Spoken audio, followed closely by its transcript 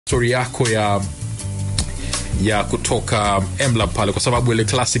story yako ya kutoka M-Lab pale, kwa sababu ile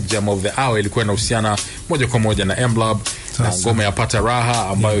classic jam of the hour ilikuwa inahusiana moja kwa moja na M-Lab na ngoma ya Pata Raha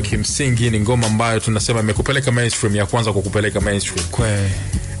ambayo kimsingi ni ngoma ambayo tunasema imekupeleka mainstream, ya kwanza kukupeleka mainstream.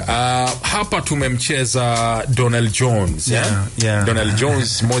 Hapa tumemcheza Donald Jones. Donald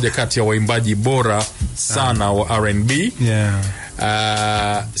Jones, moja kati ya waimbaji bora sana wa R&B.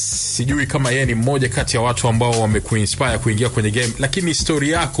 Sijui kama yeye ni mmoja kati ya watu ambao wamekuinspire kuingia kwenye game, lakini story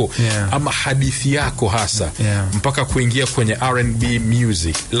yako ama hadithi yako hasa mpaka kuingia kwenye R&B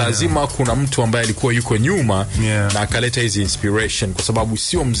music, lazima kuna mtu ambaye alikuwa yuko nyuma na akaleta hizi inspiration, kwa sababu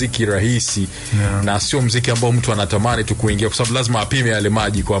sio muziki rahisi na sio muziki ambao mtu anatamani tu kuingia, kwa sababu lazima apime yale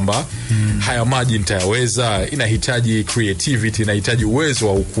maji kwamba haya maji nitayaweza. Inahitaji creativity, inahitaji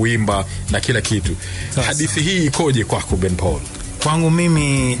uwezo wa kuimba na kila kitu. Hadithi hii ikoje kwako Ben Pol? Kwangu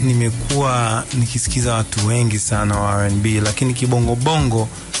mimi nimekuwa nikisikiza watu wengi sana wa R&B, lakini kibongo bongo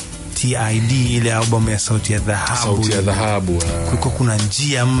TID, ile album ya Sauti ya Dhahabu, kuko kuna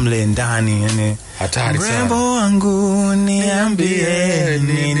njia mle ndani, yani hatari sana. Mrembo wangu niambie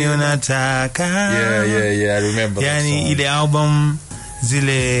nini unataka. I remember. Yani ile album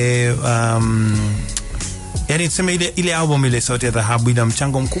zile yani tuseme ile album ile Sauti ya Dhahabu ina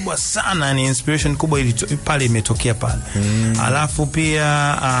mchango mkubwa sana, ni inspiration kubwa pale imetokea pale. Alafu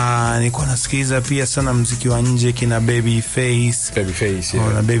pia nilikuwa nasikiliza pia sana muziki wa nje, kina Babyface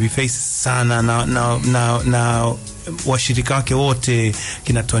na Babyface sana na washirika wake wote,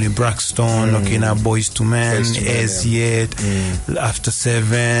 kina Tony Braxton, kina Boys to Men, Yet, After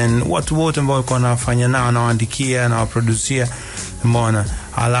 7, watu wote ambao walikuwa wanafanya nao, nawaandikia na waproducer, umeona.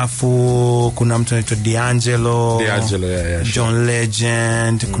 Alafu kuna mtu anaitwa D'Angelo, John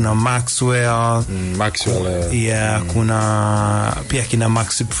Legend, kuna Maxwell, kuna pia kina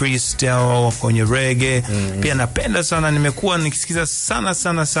Maxi Priest kwenye reggae. Pia napenda sana, nimekuwa nikisikiza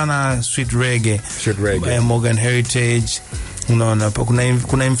sana sweet reggae. Morgan Heritage. Unaona,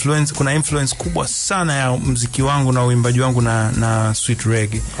 kuna influence kubwa sana ya muziki wangu na uimbaji wangu na sweet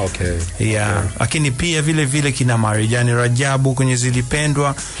reggae. Lakini pia vile kina Marijani Rajabu kwenye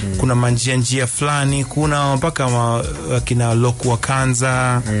Zilipendwa, kuna njia fulani, kuna mpaka kina Loku wa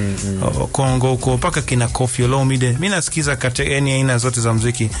Kanza, Kongo huko, mpaka kina Koffi Olomide. Mimi nasikiza yani aina zote za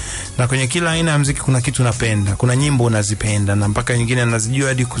muziki, na kwenye kila aina ya muziki kuna kitu napenda. Kuna nyimbo nazipenda na mpaka nyingine nazijua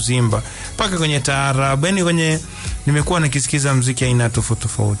hadi kuzimba, mpaka kwenye taarabu. Yani kwenye nimekuwa nikisikiza muziki aina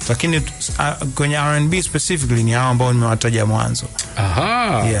tofauti, lakini kwenye R&B specifically ni hao ambao nimewataja mwanzo.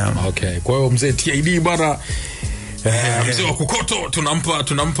 Kwa hiyo mzee TID bwana, mzee wa Kokoto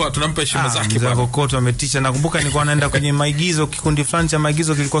tunampa heshima zake. Mzee wa Kokoto ametisha. Nakumbuka nilikuwa naenda kwenye maigizo, kikundi fulani cha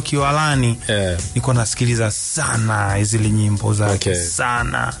maigizo kilikuwa Kiwalani. Nilikuwa nasikiliza sana zile nyimbo zake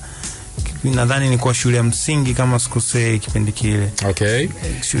sana. Nadhani nilikuwa shule ya msingi kama sikosei kipindi kile.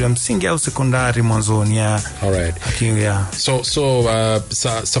 Shule ya msingi au sekondari mwanzoni.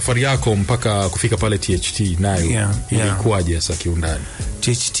 Safari yako mpaka kufika pale THT nayo ilikuwaje sasa kiundani?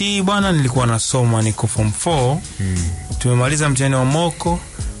 THT bwana, nilikuwa nasoma, niko form 4. Tumemaliza mtihani wa moko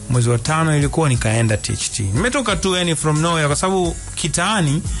mwezi wa 5, ilikuwa nikaenda THT. Nimetoka tu yani from nowhere, kwa sababu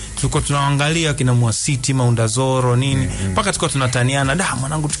kitaani tulikuwa tunaangalia kina Mwasiti, Maundazoro nini, mpaka tulikuwa tunataniana,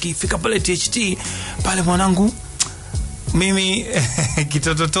 mwanangu tukifika pale THT pale mwanangu mimi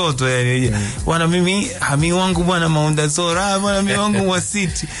kitototo yani bwana, mimi hami wangu bwana Maundazoro, bwana mimi wangu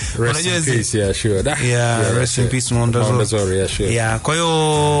Mwasiti, unajua rest in peace Maundazoro. Kwa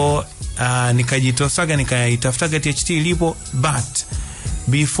hiyo nikajitosaga nikaitafuta THT ilipo, but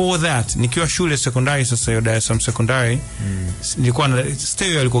before that nikiwa shule secondary, sasa hiyo Dar es Salaam secondary, nilikuwa na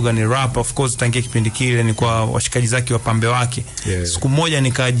stereo alikuwa gani rap, of course tangia kipindi kile nilikuwa washikaji zake wapambe wake. Siku moja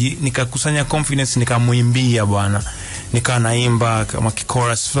nikakusanya confidence, nikamuimbia bwana, nikawa naimba kama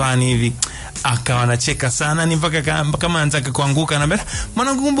chorus fulani hivi, akawa anacheka sana, ni mpaka kama anataka kuanguka, anambia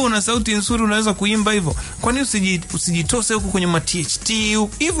mwanangu, kumbe una sauti nzuri, unaweza kuimba hivyo, kwa nini usijitose huko kwenye THT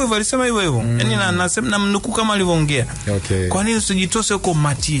hivyo alisema hivyo. Yani nasema namnuku kama alivyoongea. Kwa nini usijitose huko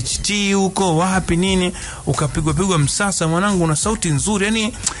THT huko wapi nini, ukapigwa msasa, mwanangu una sauti nzuri.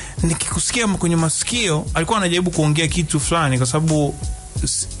 Yani nikikusikia kwenye masikio, alikuwa anajaribu kuongea kitu fulani, kwa sababu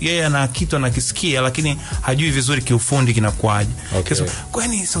yeye ana kitu anakisikia, lakini hajui vizuri kiufundi kinakuaje.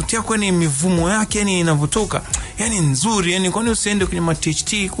 Kwani sauti yako ni mivumo yake yani inavotoka yani nzuri, yani kwani usiende kwenye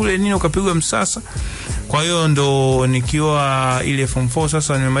THT kule nini ukapigwa msasa. Kwa hiyo ndo nikiwa ile form 4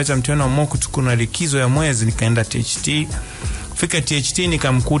 sasa, nimemaliza mtihani wa moko, tukuna likizo ya mwezi, nikaenda THT. Fika THT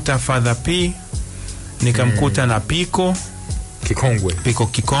nikamkuta Father P, nikamkuta na Piko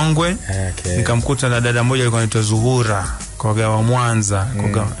Kikongwe. Nikamkuta na dada moja alikuwa anaitwa Zuhura kwa gawa Mwanza.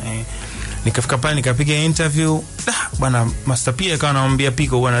 Nikafika pale nikapiga interview. Bwana Master P akawa anamwambia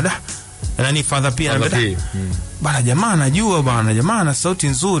Piko bwana nani Father P anambia bwana jamaa anajua bwana, jamaa ana sauti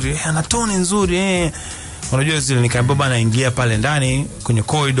nzuri, ana tone nzuri unajua zile. Nikaambia bwana ingia pale ndani kwenye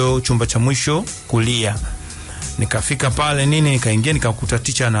corridor chumba cha mwisho kulia. Nikafika pale nikaingia nikakuta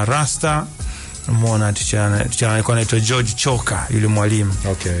teacher na rasta. Muona teacher alikuwa anaitwa George Choka yule mwalimu.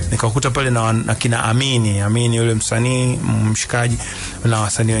 Okay. Nikakuta pale na kina Ameni yule msanii mshikaji na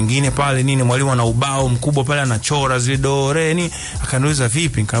wasanii wengine pale mwalimu ana ubao mkubwa pale anachora zile do re akaniuliza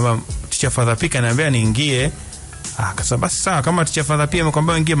vipi, nikamwambia teacher Father P ananiambia niingie. Akasema basi sawa, kama teacher Father P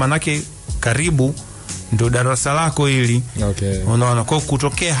amekwambia ingie manake karibu ndo darasa lako hili. Okay. Unaona, kwa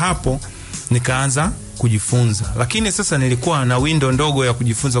kutokea hapo nikaanza kujifunza, lakini sasa nilikuwa na window ndogo ya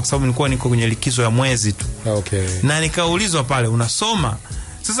kujifunza kwa sababu nilikuwa niko kwenye likizo ya mwezi tu. Okay. Na nikaulizwa pale unasoma.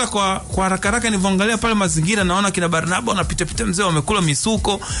 Sasa kwa haraka niliangalia pale mazingira naona kina Barnaba wanapita mzee wamekula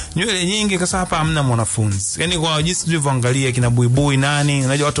misuko, nywele nyingi, kasa hapa hamna mwanafunzi. Yaani kwa jinsi nilivyoangalia kina buibui nani,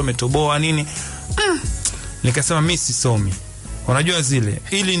 unajua watu wametoboa nini. Nikasema mimi sisomi. Unajua zile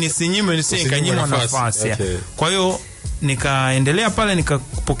ili nikanyimwa nafasi. Okay. Kwa hiyo nikaendelea pale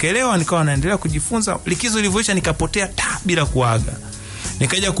nikapokelewa, nikawa naendelea kujifunza. Likizo ilivyoisha nikapotea bila kuaga.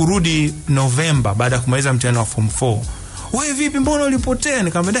 Nikaja kurudi November baada ya kumaliza mtihani wa form 4. Wewe vipi mbona ulipotea?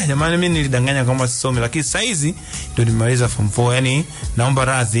 Nikamwambia jamani mimi nilidanganya kama sisomi, lakini sasa hizi ndio nimemaliza form 4, yani naomba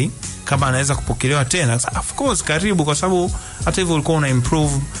radhi kama anaweza kupokelewa tena. Of course karibu, kwa sababu hata hivyo ulikuwa una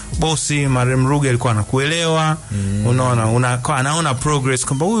improve. Bossi Marem Ruge alikuwa anakuelewa. Unaona anaona progress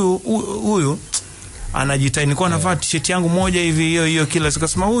kwamba huyu anajitahidi. Nilikuwa navaa t-shirt yangu moja hivi hiyo kila siku,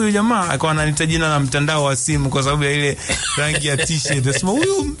 akasema huyu jamaa alikuwa ananiita jina la mtandao wa simu kwa sababu ya ile rangi ya t-shirt. Akasema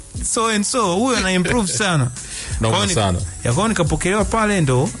huyu so and so, huyu ana improve sana. Kwa hiyo nikapokelewa pale,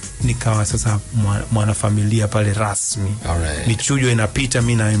 ndo nikawa sasa mwanafamilia pale rasmi. Alright. Michujo inapita,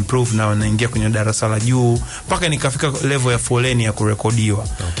 mimi na improve na naingia kwenye darasa la juu mpaka nikafika level ya foleni ya kurekodiwa.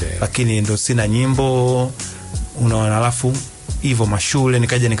 Okay. Lakini ndo sina nyimbo, unaona. Alafu hivyo mashule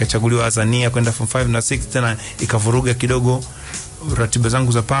nikaja nikachaguliwa Azania kwenda form 5 na 6, tena ikavuruga kidogo ratiba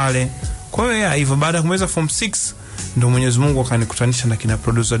zangu za pale. Kwa hiyo hivyo baada ya kumaliza form 6 ndo Mwenyezi Mungu akanikutanisha na kina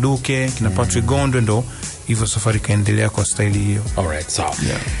Producer Duke, kina Patrick Gondo, ndo hivyo safari kaendelea kwa style hiyo. Alright,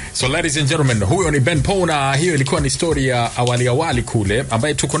 so ladies and gentlemen, huyo ni Ben Pol, na hiyo ilikuwa ni story ya awali kule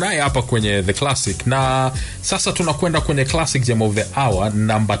ambaye tuko naye hapa kwenye The Classic, na sasa tunakwenda kwenye Classic Gem of the Hour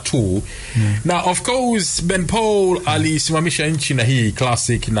number 2. Na of course Ben Pol alisimamisha nchi na hii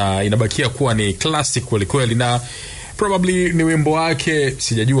Classic, na inabakia kuwa ni classic kweli, na probably ni wimbo wake,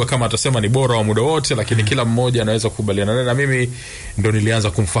 sijajua kama atasema ni bora wa muda wote, lakini kila mmoja anaweza kukubaliana naye, na mimi ndo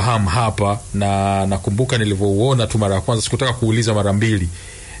nilianza kumfahamu hapa. Na nakumbuka nilivyouona tu mara ya kwanza sikutaka kuuliza mara mbili,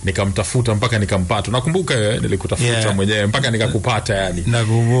 nikamtafuta mpaka nikampata. Nakumbuka nilikutafuta mwenyewe mpaka nikakupata yani.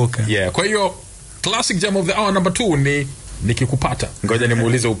 Nakumbuka. Kwa hiyo Classic Gem of the Hour number 2 ni nikikupata. Ngoja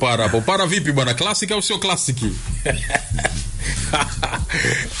nimuulize Upara hapo. Upara vipi bwana, classic au sio classic?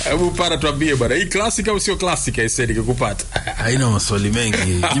 Hebu Para tuambie bwana, hii classic au sio classic? Aisee nikikupata. Haina maswali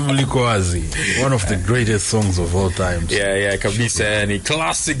mengi, jibu liko wazi. One of the greatest songs of all times. Kabisa, yani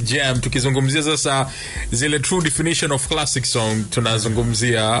classic jam. Tukizungumzia sasa zile true definition of classic song,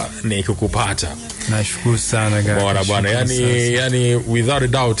 tunazungumzia nikikupata. Nashukuru sana guys. Bwana yani without a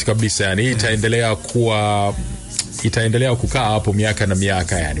doubt kabisa, yani itaendelea kukaa hapo miaka na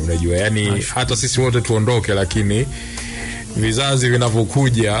miaka, yani unajua, yani hata sisi wote tuondoke, lakini vizazi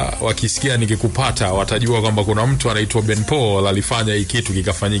vinavyokuja wakisikia nikikupata watajua kwamba kuna mtu anaitwa Ben Pol alifanya hii kitu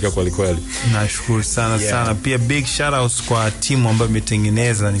kikafanyika kweli. Nashukuru sana. Pia big shout outs kwa timu ambayo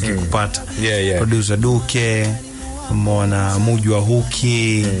imetengeneza nikikupata. Producer Duke, Mona Mujwa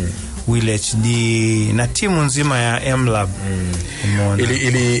Huki, Will HD na timu nzima ya M-Lab.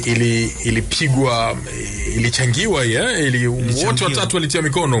 Ilipigwa, ilichangiwa wote watatu walitia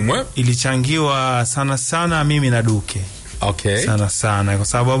mikono ilichangiwa sana mimi na Duke. Okay. Sana kwa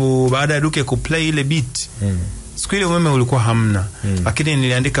sababu baada ya Duke kuplay ile beat siku ile umeme ulikuwa hamna, lakini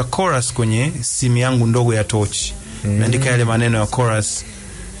niliandika chorus kwenye simu yangu ndogo ya touch. Niliandika yale maneno ya chorus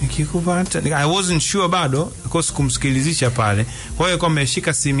nikikupata. I wasn't sure bado kwa kumsikilizisha pale. Kwa hiyo kama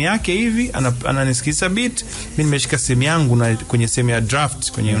ameshika simu yake hivi ananisikiliza beat, mimi nimeshika simu yangu na kwenye simu ya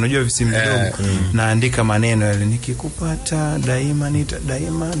draft kwenye unajua simu ndogo naandika maneno yale nikikupata daima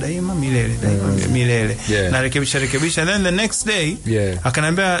daima milele na rekebisha. Then the next day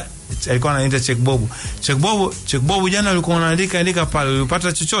akaniambia, alikuwa anaita Check Bob jana alikuwa anaandika pale,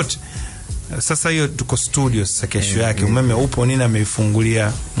 ulipata chochote? Sasa hiyo tuko studio sasa, kesho yake umeme upo, nini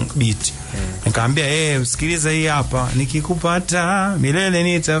ameifungulia beat. Nikamwambia msikiliza hii hapa, nikikupata milele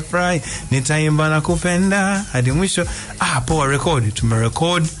nitafurahi, nitaimba na kupenda hadi mwisho. Poa record,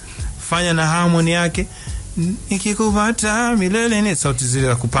 tumerecord akafanya na harmony yake, nikikupata milele, ni sauti zile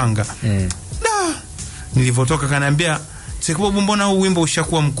za kupanga. Nilivotoka kaniambia, Sikubobu, mbona huu wimbo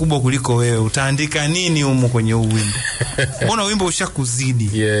ushakuwa mkubwa kuliko wewe, utaandika nini humo kwenye huu wimbo? Mbona wimbo ushakuzidi?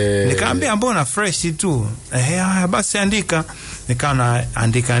 Nikamwambia mbona fresh tu. Basi andika. Nikawa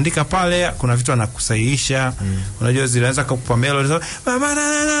naandika pale, kuna vitu anakusahihisha. Unajua zilianza kukupa melody,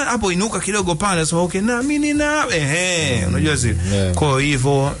 hapo inuka kidogo pale, so okay, na mimi na unajua zile. Kwa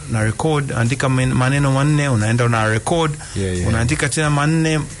hivyo na record, andika maneno manne, unaenda una record, unaandika tena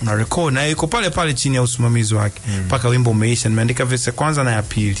manne, una record, na iko pale pale chini ya usimamizi wake mpaka wimbo umeisha. Nimeandika verse ya kwanza na ya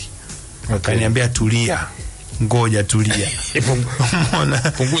pili. Akaniambia tulia, ngoja tulia.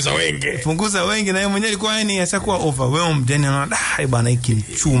 Punguza wengi, na yeye mwenyewe alikuwa yani ashakuwa overwhelmed, yani anaona bana hiki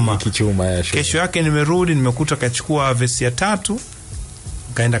kichuma. Kesho yake nimerudi, nimekuta kachukua verse ya 3,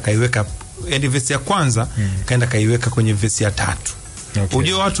 kaenda kaiweka, yani verse ya kwanza kaenda kaiweka kwenye verse ya 3.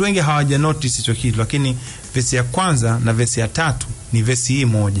 Unajua watu wengi hawaja notice hicho kitu, lakini verse ya kwanza na verse ya 3 ni verse hii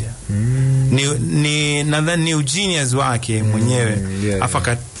moja. Ni nadhani ni genius wake mwenyewe.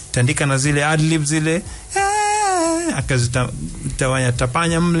 Afaka tandika na zile adlibs zile, akazitawanya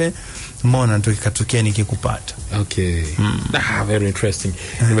tapanya mle, mbona ndio ikatokea nikikupata. Very interesting.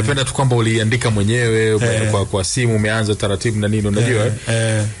 Nimependa tu kwamba uliandika mwenyewe kwa simu, umeanza taratibu na nini, unajua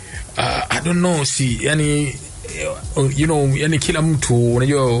I don't know, yani you know, yani kila mtu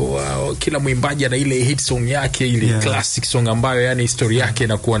unajua, kila mwimbaji ana ile hit song yake, ile classic song ambayo yani story yake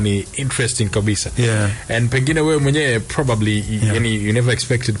inakuwa ni interesting kabisa. And pengine wewe mwenyewe probably yani you never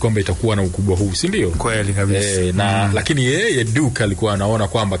expected kwamba itakuwa na ukubwa huu, si ndio? Kweli kabisa. Na lakini yeye Duke alikuwa anaona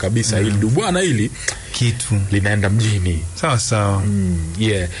kwamba kabisa hili bwana hili kitu linaenda mjini. Sawa.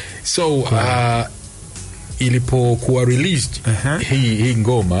 So ilipokuwa released hii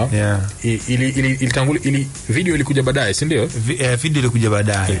ngoma ili video ilikuja baadaye, si ndio? Video ilikuja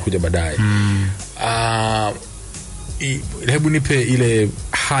baadaye. Hebu nipe ile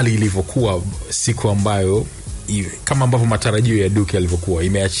hali ilivyokuwa siku ambayo kama ambavyo matarajio ya Duke yalivyokuwa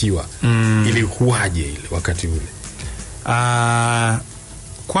imeachiwa. Ilikuwaje ile wakati ule?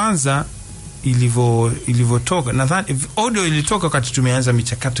 Kwanza ilivyotoka, nadhani audio ilitoka wakati tumeanza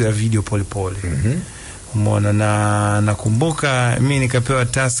michakato ya video pole. Umeona, na nakumbuka mimi nikapewa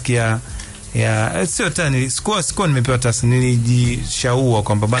task ya sio tani, sikuwa nimepewa task, nilijishauri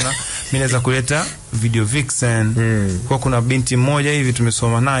kwamba bana mimi naweza kuleta video vixen. Kwa kuna binti mmoja hivi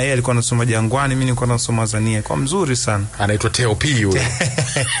tumesoma naye, yeye alikuwa anasoma Jangwani, mimi nilikuwa nasoma Zania, kwa mzuri sana, anaitwa T.O.P. yule.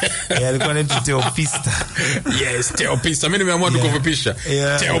 Yeye alikuwa anaitwa T.O.Pista. Yes, T.O.Pista. Mimi nimeamua tukufupisha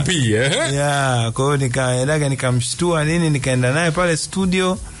T.O.P. Kwa hiyo nikaenda nikamshtua nini, nikaenda naye pale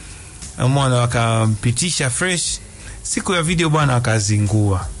studio. Mwana wakampitisha fresh. Siku ya video bwana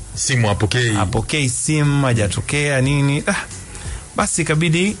akazingua. Simu apokei simu, hajatokea nini. Basi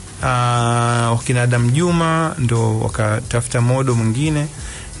ikabidi wakina Adam Juma ndo wakatafuta modo mwingine,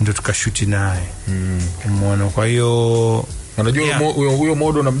 ndo tukashuti naye. Mwana, kwa hiyo unajua huyo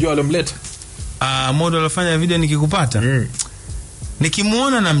modo unamjua alomleta? Modo alifanya video nikikupata.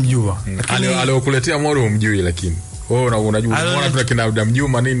 Nikimuona namjua. Aliokuletea modo umjui, lakini unajua tuna kina Adam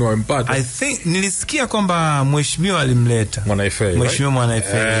Juma nini wamempata. I think nilisikia kwamba mheshimiwa alimleta. Mheshimiwa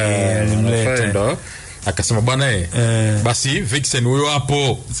Mwanaifei alimleta. Ndo akasema bwana basi Vixen huyo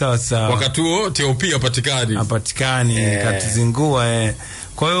hapo. Sawa. Wakati huo T.O.P. hapatikani. Katizingua.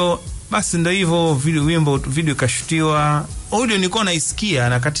 Kwa hiyo basi ndio hivyo, video ikashutiwa. Audio nilikuwa naisikia,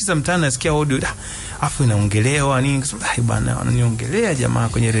 nakatiza mtaani nasikia audio. Afu inaongelewa nini, bana wananiongelea jamaa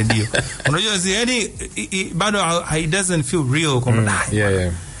kwenye redio. Unajua yani bado it doesn't feel real kwamba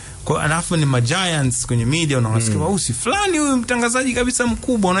kwa alafu ni giants kwenye media, unawasikia si fulani huyu mtangazaji kabisa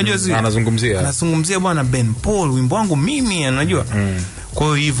mkubwa, unajua anazungumzia bwana Ben Pol, wimbo wangu mimi, unajua.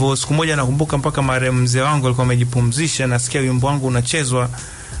 Kwa hivyo siku moja nakumbuka mpaka marehemu mzee wangu alikuwa amejipumzisha, nasikia wimbo wangu unachezwa.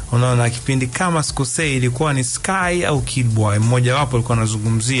 Unaona, kipindi kama sikosei ilikuwa ni Sky au Kidboy, mmoja wapo alikuwa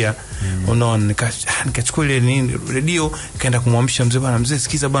anazungumzia. Unaona, nikachukua ile radio kaenda kumwamsha mzee, bwana mzee,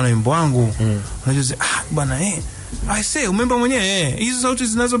 sikiza bwana wimbo wangu. Unajua bwana I say umemba mwenyewe hizo sauti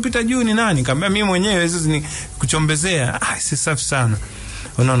zinazopita juu ni nani? Nikamwambia mimi mwenyewe, hizo ni kuchombezea. Si safi sana.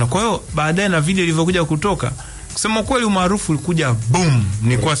 Unaona, kwa hiyo baadaye na video ilivyokuja kutoka, kusema kweli Umaarufu ulikuja boom,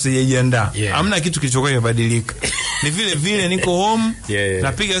 nilikuwa sijajiandaa. Hamna kitu kilichokuwa kimebadilika. Ni vile vile niko home,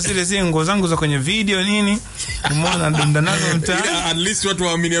 napiga zile nguo zangu za kwenye video nini, umeona, donda nazo mtaani. At least watu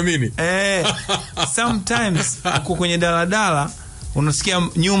waamini. Sometimes uko kwenye daladala, unasikia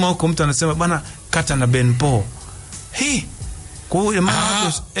nyuma huko mtu anasema bana kata na Ben Pol. Kwa hiyo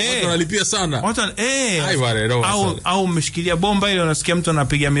watu wanalipia sana. Watu au umeshikilia bomba ile, unasikia mtu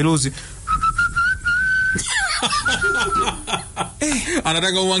anapiga miluzi.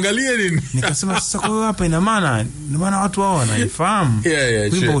 anataka uangalie nini? Nikasema sasa kwa hiyo hapa ina maana watu wao wanaifahamu.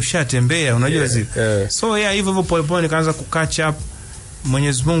 Wimbo ushatembea, unajua zile. So hivyo pole nikaanza kukatch up.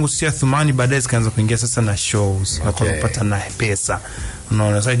 Mwenyezi Mungu si athumani, baadaye kaanza kuingia sasa na shows na kupata na pesa.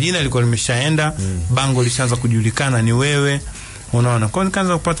 Unaona, sasa jina lilikuwa limeshaenda, bango lishaanza kujulikana ni wewe. Unaona, kwa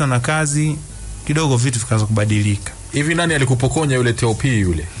nikaanza kupata na kazi kidogo, vitu vikaanza kubadilika. Hivi nani alikupokonya yule TOP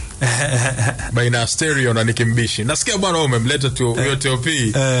yule? Baina stereo na nikimbishi. Nasikia bwana umemleta tu hiyo TOP.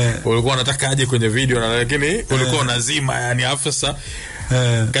 Ulikuwa unataka aje kwenye video na lakini ulikuwa unazima, yani afisa.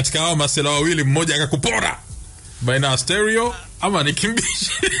 Katika hao masela wawili mmoja akakupora. Baina stereo ama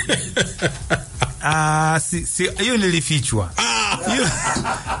nikimbishi. Hiyo nilifichwa.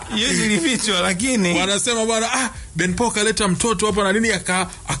 Hiyo nilifichwa, lakini wanasema bwana Ben Pol kaleta mtoto hapa na nini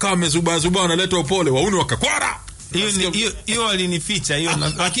akawa amezuba analeta upole wauni wakakwara. Hiyo alinificha hiyo,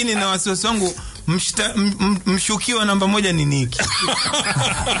 lakini na wasiwasi wangu mshukiwa namba 1 ni Niki.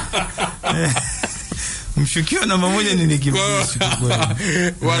 Mshukiwa namba 1 ni nikimbishi.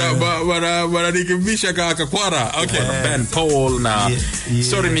 Wana nikimbisha akakwara. Okay, Ben Pol na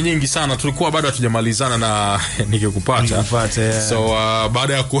story ni nyingi sana. Tulikuwa bado hatujamalizana na nikikupata. So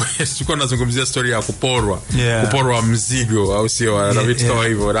baada ya tulikuwa tunazungumzia story ya kuporwa mzigo au sio, na vitu kama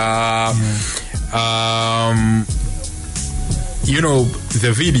hivyo. You know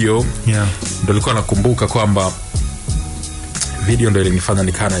the video ndio nilikuwa nakumbuka kwamba video ndio ilinifanya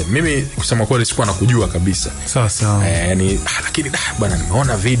nikana mimi kusema kweli sikuwa nakujua kabisa. Sawa. Yani lakini bwana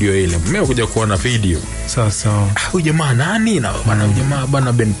nimeona video ile. Mimi kuja kuona video. Sawa. Huyu jamaa nani na bwana jamaa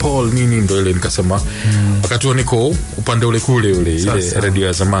bwana Ben Pol nini, ndio ile nikasema wakati niko upande ule kule ile radio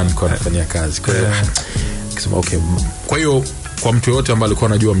ya zamani kwa nafanya kazi. Kwa hiyo nikasema okay. Kwa hiyo kwa mtu yote ambaye alikuwa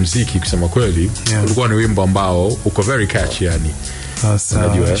anajua muziki kusema kweli ulikuwa ni wimbo ambao uko very catchy yani.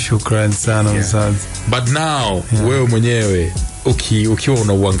 Unajua, shukrani sana mzazi. But now wewe mwenyewe ukiwa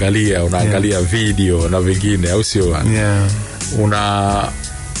unaangalia video na vingine au sio bwana?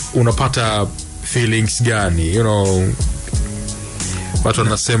 Unapata feelings gani? You know, watu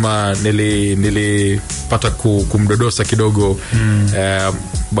wanasema nilipata kumdodosa kidogo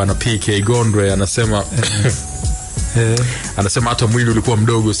bwana PK Gondwe anasema anasema hata mwili ulikuwa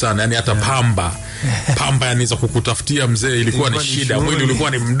mdogo sana, yani hata pamba yani za kukutafutia mzee ilikuwa ni shida, mwili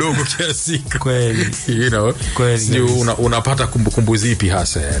ulikuwa ni mdogo kiasi kweli. You know, unapata kumbukumbu zipi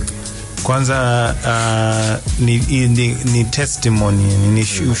hasa yani? Kwanza ni testimony, ni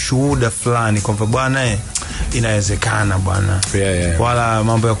ushuhuda fulani kwamba bwana inawezekana bwana. Wala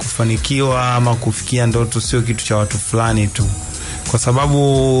mambo ya kufanikiwa ama kufikia ndoto sio kitu cha watu fulani tu. Kwa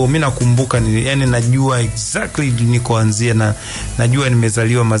sababu mimi nakumbuka yani najua exactly nikoanzia na najua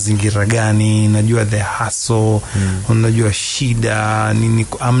nimezaliwa mazingira gani, najua the hustle, unajua shida nini,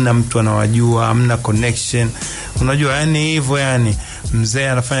 amna mtu anawajua, amna connection, unajua yani hivyo yani. Mzee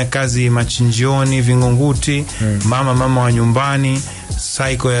anafanya kazi machinjioni Vingunguti, mama wa nyumbani,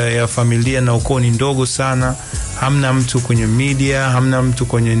 cycle ya familia na ukoo ni ndogo sana, hamna mtu kwenye media, hamna mtu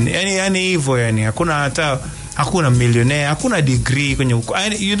kwenye yani hivyo yani, hakuna millionaire, hakuna degree kwenye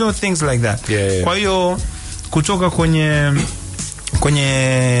you know things like that. Kwa hiyo kutoka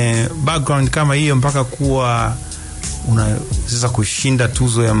kwenye background kama hiyo mpaka kuwa sasa kushinda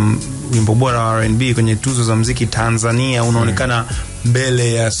tuzo ya wimbo bora wa R&B kwenye tuzo za muziki Tanzania, unaonekana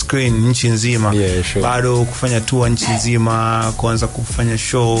mbele ya screen nchi nzima. Bado kufanya tour nchi nzima, kuanza kufanya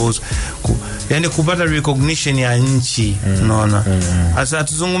shows, yani kupata recognition ya nchi, unaona. Sasa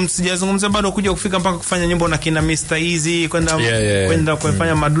sijazungumzia bado kuja kufika mpaka kufanya nyimbo na kina Mr Easy, kwenda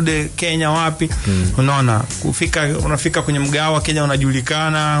kufanya madude Kenya wapi, unaona. Unafika kwenye mgawa Kenya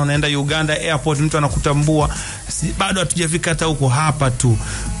unajulikana, unaenda Uganda airport mtu anakutambua. Bado hatujafika hata huko, hapa tu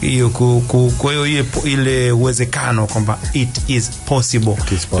hiyo. Kwa hiyo ile uwezekano kwamba it is possible.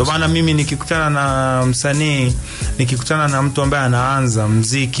 Ndio maana mimi nikikutana na msanii, nikikutana na mtu ambaye anaanza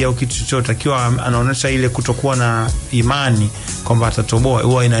muziki au kitu chochote akiwa anaonyesha ile kutokuwa na imani kwamba atatoboa,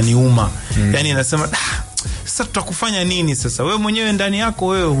 huwa inaniuma. Yani inasema sasa tutakufanya nini sasa? Wewe mwenyewe ndani yako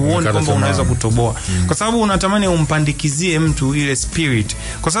wewe huoni kwamba unaweza kutoboa. Kwa sababu unatamani umpandikizie mtu ile spirit.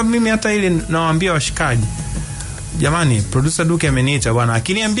 Kwa sababu mimi hata ile nawaambia washikaji, jamani, producer Duke ameniita bwana,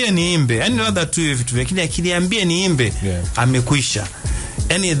 akiniambia niimbe, yani labda tu hivi vitu, lakini akiniambia niimbe amekwisha.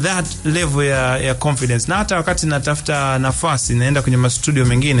 Yani that level ya confidence. Na hata wakati natafuta nafasi naenda kwenye studio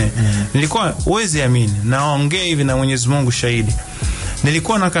mengine, nilikuwa uwezi amini, naongea hivi na Mwenyezi Mungu shahidi,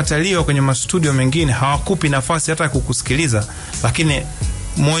 nilikuwa nakataliwa kwenye studio mengine, hawakupi nafasi hata kukusikiliza, lakini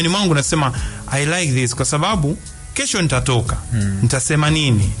moyoni mwangu nasema I like this kwa sababu kesho nitatoka. Nitasema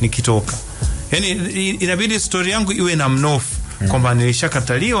nini nikitoka? Yani inabidi story yangu iwe na mnofu kwamba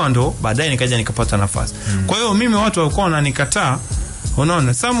nilishakataliwa, ndo baadaye nikaja nikapata nafasi. Kwa hiyo mimi watu walikuwa wananikataa.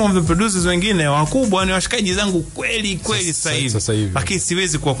 Unaona, some of the producers wengine wakubwa ni washikaji zangu kweli sasa hivi, lakini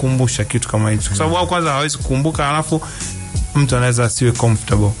siwezi kuwakumbusha kitu kama hicho kwa sababu wao kwanza hawezi kukumbuka, alafu mtu anaweza asiwe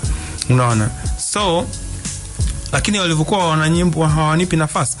comfortable. Unaona, so lakini walivyokuwa wananyimbo hawanipi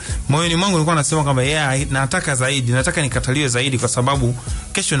nafasi, moyoni mwangu nilikuwa nasema kwamba nataka zaidi, nataka nikataliwe zaidi kwa sababu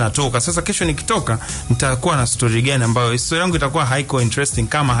kesho natoka. Sasa kesho nikitoka nitakuwa na story gani ambayo story yangu itakuwa haiko interesting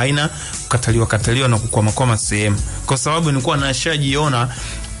kama haina kukataliwa na kukwama sehemu, kwa sababu nilikuwa nashajiona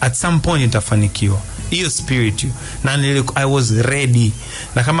at some point nitafanikiwa. Hiyo spirit na I was ready.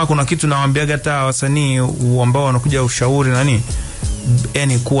 Na kama kuna kitu nawaambiaga hata wasanii ambao wanakuja ushauri nani,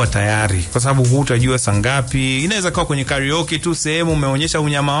 yani kuwa tayari, kwa sababu hutajua saa ngapi. Inaweza kuwa kwenye karaoke tu sehemu umeonyesha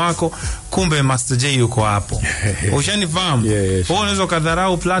unyama wako, kumbe Master J yuko hapo. Ushanifahamu? Wewe unaweza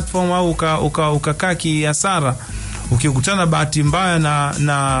kadharau platform au ukakaa kiasara. Ukikutana bahati mbaya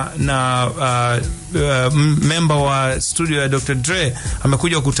na member wa studio ya Dr. Dre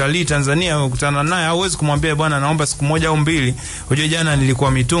amekuja kutalii Tanzania, ukutana naye, hauwezi kumwambia bwana naomba siku moja au mbili, unajua jana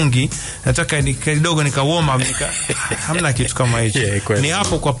nilikuwa mitungi, nataka kidogo nikawoma, hamna kitu kama hicho. Ni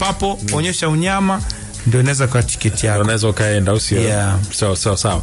hapo kwa papo, onyesha unyama, ndio inaweza kwa tiketi yako, unaweza kaenda au sio? Sawa.